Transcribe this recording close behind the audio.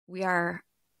we are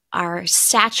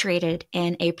saturated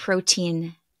in a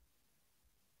protein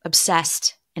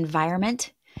obsessed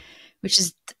environment, which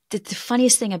is the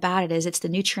funniest thing about it is it's the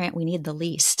nutrient we need the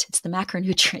least. It's the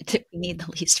macronutrient that we need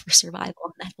the least for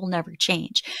survival. And that will never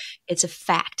change. It's a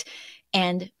fact.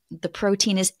 And the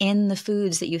protein is in the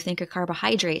foods that you think are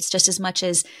carbohydrates, just as much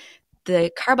as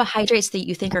the carbohydrates that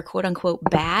you think are quote unquote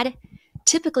bad.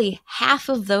 Typically, half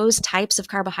of those types of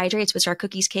carbohydrates, which are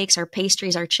cookies, cakes, our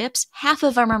pastries, our chips, half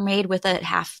of them are made with a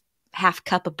half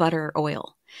cup of butter or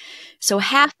oil. So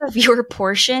half of your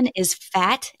portion is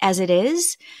fat as it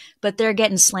is, but they're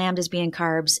getting slammed as being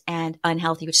carbs and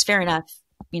unhealthy, which is fair enough.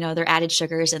 You know, they're added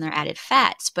sugars and they're added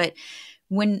fats. But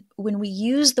when we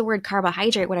use the word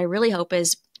carbohydrate, what I really hope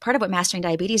is part of what Mastering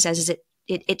Diabetes does is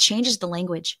it changes the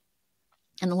language.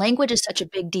 And the language is such a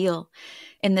big deal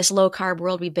in this low carb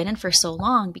world we've been in for so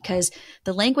long, because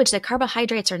the language that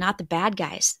carbohydrates are not the bad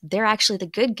guys. They're actually the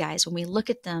good guys when we look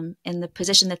at them in the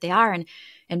position that they are.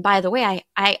 And by the way,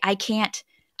 I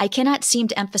cannot seem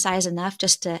to emphasize enough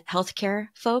just to healthcare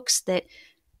folks that,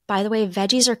 by the way,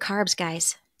 veggies are carbs,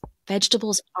 guys.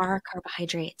 Vegetables are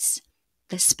carbohydrates.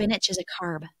 The spinach is a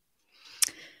carb.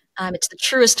 It's the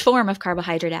truest form of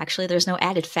carbohydrate, actually. There's no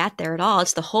added fat there at all.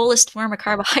 It's the wholest form of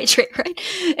carbohydrate, right?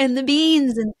 And the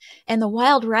beans and the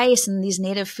wild rice and these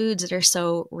native foods that are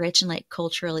so rich and like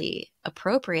culturally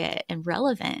appropriate and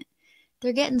relevant,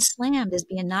 they're getting slammed as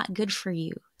being not good for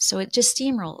you. So it just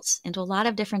steamrolls into a lot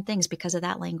of different things because of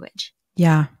that language.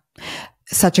 Yeah.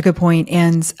 Such a good point.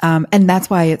 And that's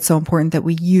why it's so important that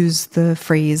we use the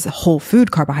phrase whole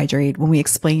food carbohydrate when we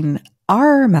explain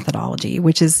our methodology,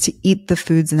 which is to eat the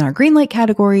foods in our green light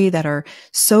category that are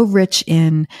so rich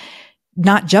in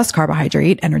not just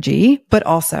carbohydrate energy, but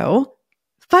also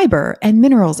fiber and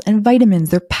minerals and vitamins.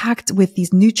 They're packed with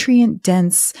these nutrient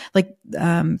dense, like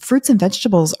fruits and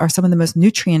vegetables are some of the most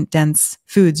nutrient dense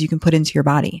foods you can put into your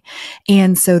body.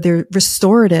 And so they're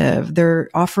restorative. They're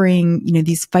offering,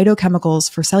 these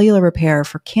phytochemicals for cellular repair,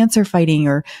 for cancer fighting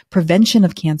or prevention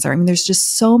of cancer. I mean, there's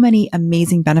just so many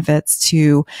amazing benefits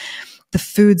to the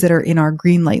foods that are in our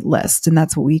green light list. And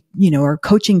that's what we, are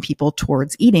coaching people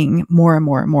towards eating more and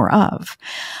more and more of.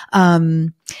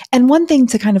 And one thing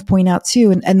to kind of point out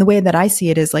too, and the way that I see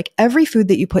it is like every food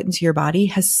that you put into your body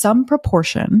has some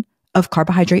proportion of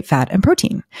carbohydrate, fat, and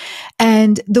protein.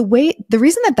 And the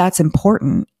reason that that's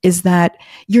important is that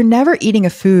you're never eating a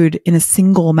food in a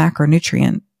single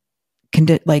macronutrient.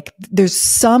 Like there's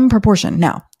some proportion.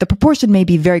 Now, the proportion may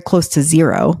be very close to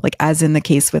zero, like as in the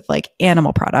case with like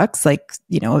animal products, like,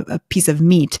 a piece of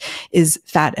meat is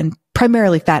fat and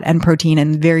primarily fat and protein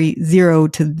and very zero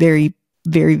to very,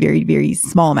 very, very, very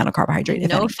small amount of carbohydrate.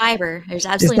 No fiber. There's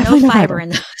absolutely no fiber in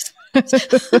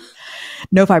those.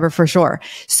 No fiber for sure.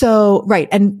 So, right.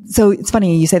 And so it's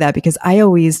funny you say that because I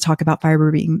always talk about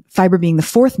fiber being the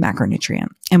fourth macronutrient.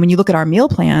 And when you look at our meal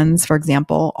plans, for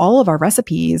example, all of our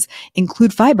recipes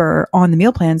include fiber on the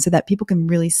meal plan so that people can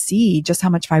really see just how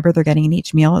much fiber they're getting in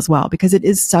each meal as well, because it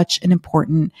is such an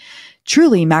important,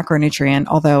 truly macronutrient,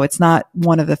 although it's not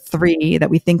one of the three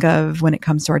that we think of when it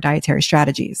comes to our dietary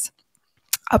strategies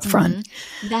up front.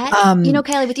 That,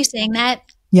 Kylie, with you saying that,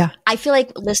 yeah, I feel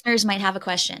like listeners might have a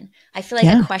question. I feel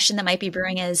like a question that might be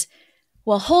brewing is,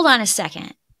 well, hold on a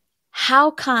second.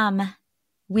 How come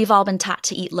we've all been taught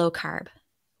to eat low carb?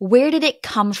 Where did it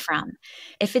come from?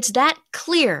 If it's that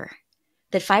clear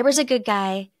that fiber's a good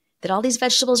guy, that all these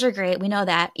vegetables are great, we know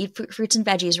that, eat fruits and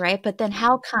veggies, right? But then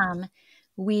how come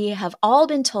we have all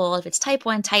been told, if it's type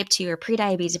 1, type 2, or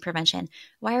prediabetes prevention,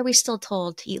 why are we still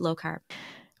told to eat low carb?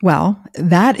 Well,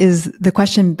 that is the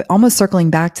question, almost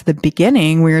circling back to the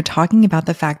beginning. We were talking about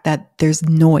the fact that there's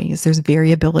noise, there's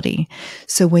variability.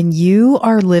 So when you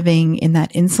are living in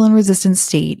that insulin resistant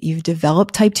state, you've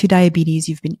developed type 2 diabetes,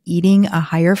 you've been eating a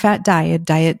higher fat a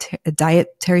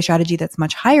dietary strategy that's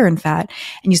much higher in fat,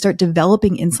 and you start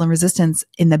developing insulin resistance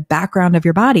in the background of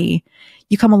your body,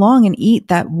 you come along and eat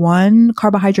that one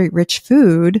carbohydrate rich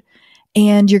food,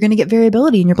 and you're going to get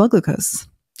variability in your blood glucose.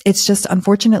 It's just,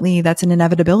 unfortunately, that's an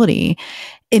inevitability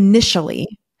initially.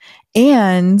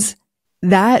 And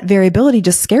that variability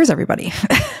just scares everybody,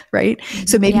 right?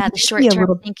 So maybe the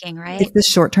short-term thinking, right? It's the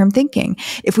short-term thinking.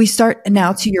 If we start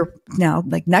now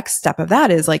next step of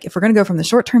that is like, if we're going to go from the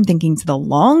short-term thinking to the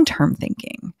long-term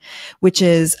thinking, which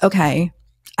is, okay,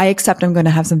 I accept I'm going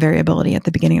to have some variability at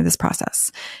the beginning of this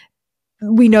process.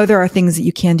 We know there are things that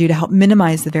you can do to help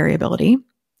minimize the variability.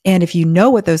 And if you know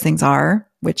what those things are,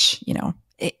 which,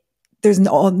 there's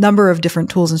a number of different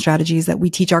tools and strategies that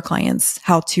we teach our clients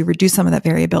how to reduce some of that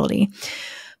variability.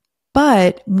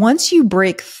 But once you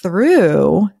break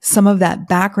through some of that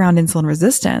background insulin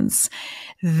resistance,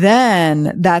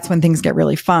 then that's when things get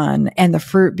really fun and the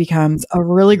fruit becomes a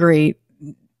really great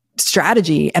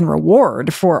strategy and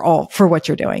reward for what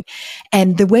you're doing.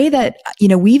 And the way that,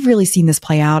 we've really seen this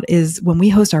play out is when we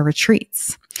host our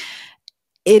retreats.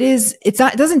 It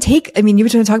doesn't take, you were going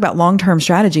to talk about long-term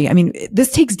strategy.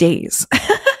 This takes days.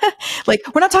 Like,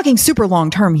 we're not talking super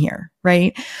long-term here,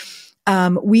 right?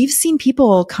 We've seen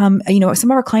people come,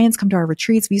 some of our clients come to our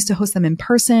retreats. We used to host them in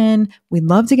person. We'd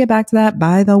love to get back to that,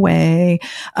 by the way.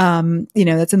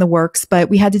 That's in the works, but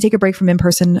we had to take a break from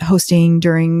in-person hosting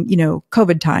during,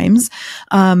 COVID times.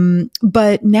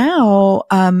 But now,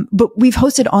 but we've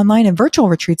hosted online and virtual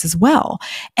retreats as well.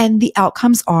 And the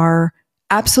outcomes are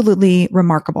absolutely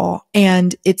remarkable.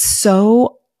 And it's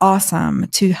so awesome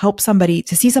to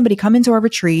see somebody come into our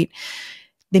retreat.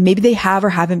 Maybe they have or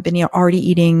haven't been already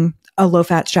eating a low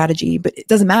fat strategy, but it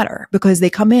doesn't matter because they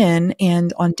come in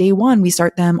and on day one, we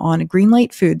start them on a green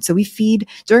light food. So we feed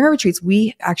during our retreats,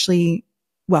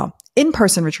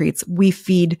 in-person retreats, we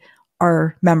feed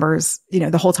our members,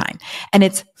 the whole time. And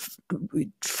it's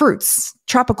fruits,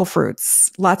 tropical fruits,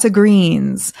 lots of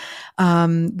greens.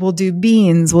 We'll do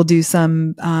beans. We'll do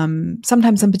sometimes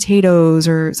some potatoes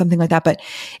or something like that. But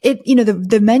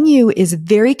the menu is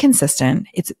very consistent.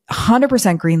 It's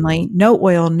 100% green light, no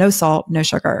oil, no salt, no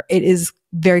sugar. It is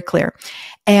very clear.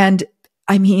 And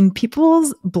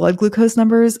people's blood glucose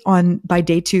numbers by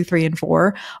day 2, 3, and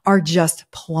 4 are just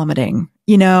plummeting.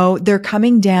 They're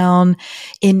coming down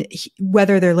in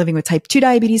whether they're living with type 2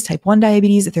 diabetes, type 1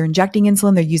 diabetes. If they're injecting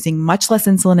insulin, they're using much less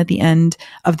insulin at the end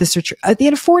of at the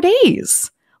end of 4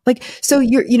 days. So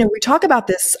we talk about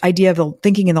this idea of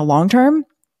thinking in the long term.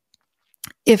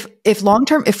 If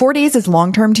 4 days is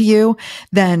long term to you,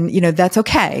 then, that's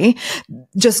okay.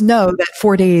 Just know that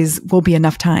 4 days will be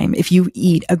enough time if you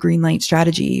eat a green light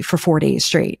strategy for 4 days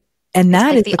straight. And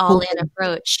that is the all-in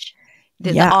approach.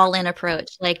 The all-in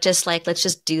approach, let's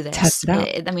just do this. Test it out.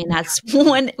 That's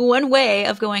one way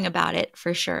of going about it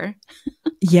for sure.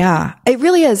 Yeah, it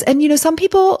really is. And, some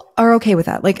people are okay with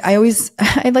that.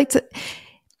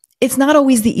 It's not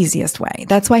always the easiest way.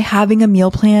 That's why having a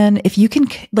meal plan, if you can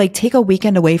take a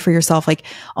weekend away for yourself,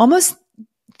 almost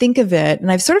think of it.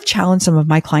 And I've sort of challenged some of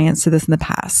my clients to this in the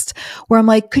past where I'm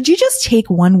like, could you just take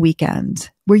one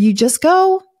weekend where you just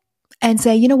go and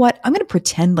say, you know what? I'm going to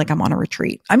pretend like I'm on a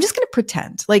retreat. I'm just going to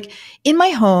pretend in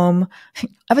my home. I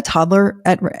have a toddler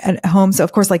at home. So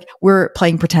of course, we're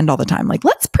playing pretend all the time.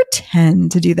 Let's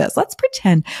pretend to do this. Let's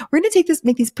pretend we're going to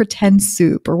make these pretend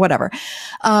soup or whatever.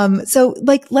 So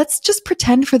let's just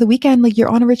pretend for the weekend, you're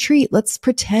on a retreat. Let's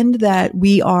pretend that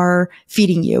we are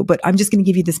feeding you, but I'm just going to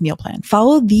give you this meal plan.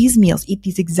 Follow these meals, eat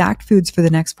these exact foods for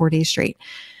the next 4 days straight.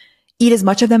 Eat as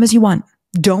much of them as you want.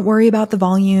 Don't worry about the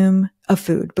volume of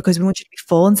food because we want you to be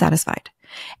full and satisfied.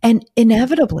 And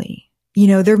inevitably,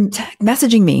 they're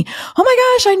messaging me, oh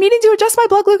my gosh, I'm needing to adjust my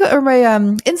blood glucose or my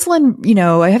insulin.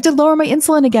 I have to lower my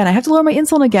insulin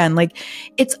again.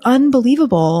 It's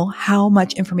unbelievable how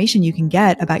much information you can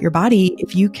get about your body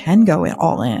if you can go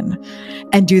all in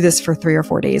and do this for 3 or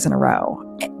 4 days in a row.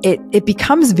 It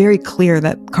becomes very clear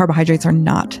that carbohydrates are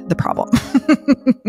not the problem.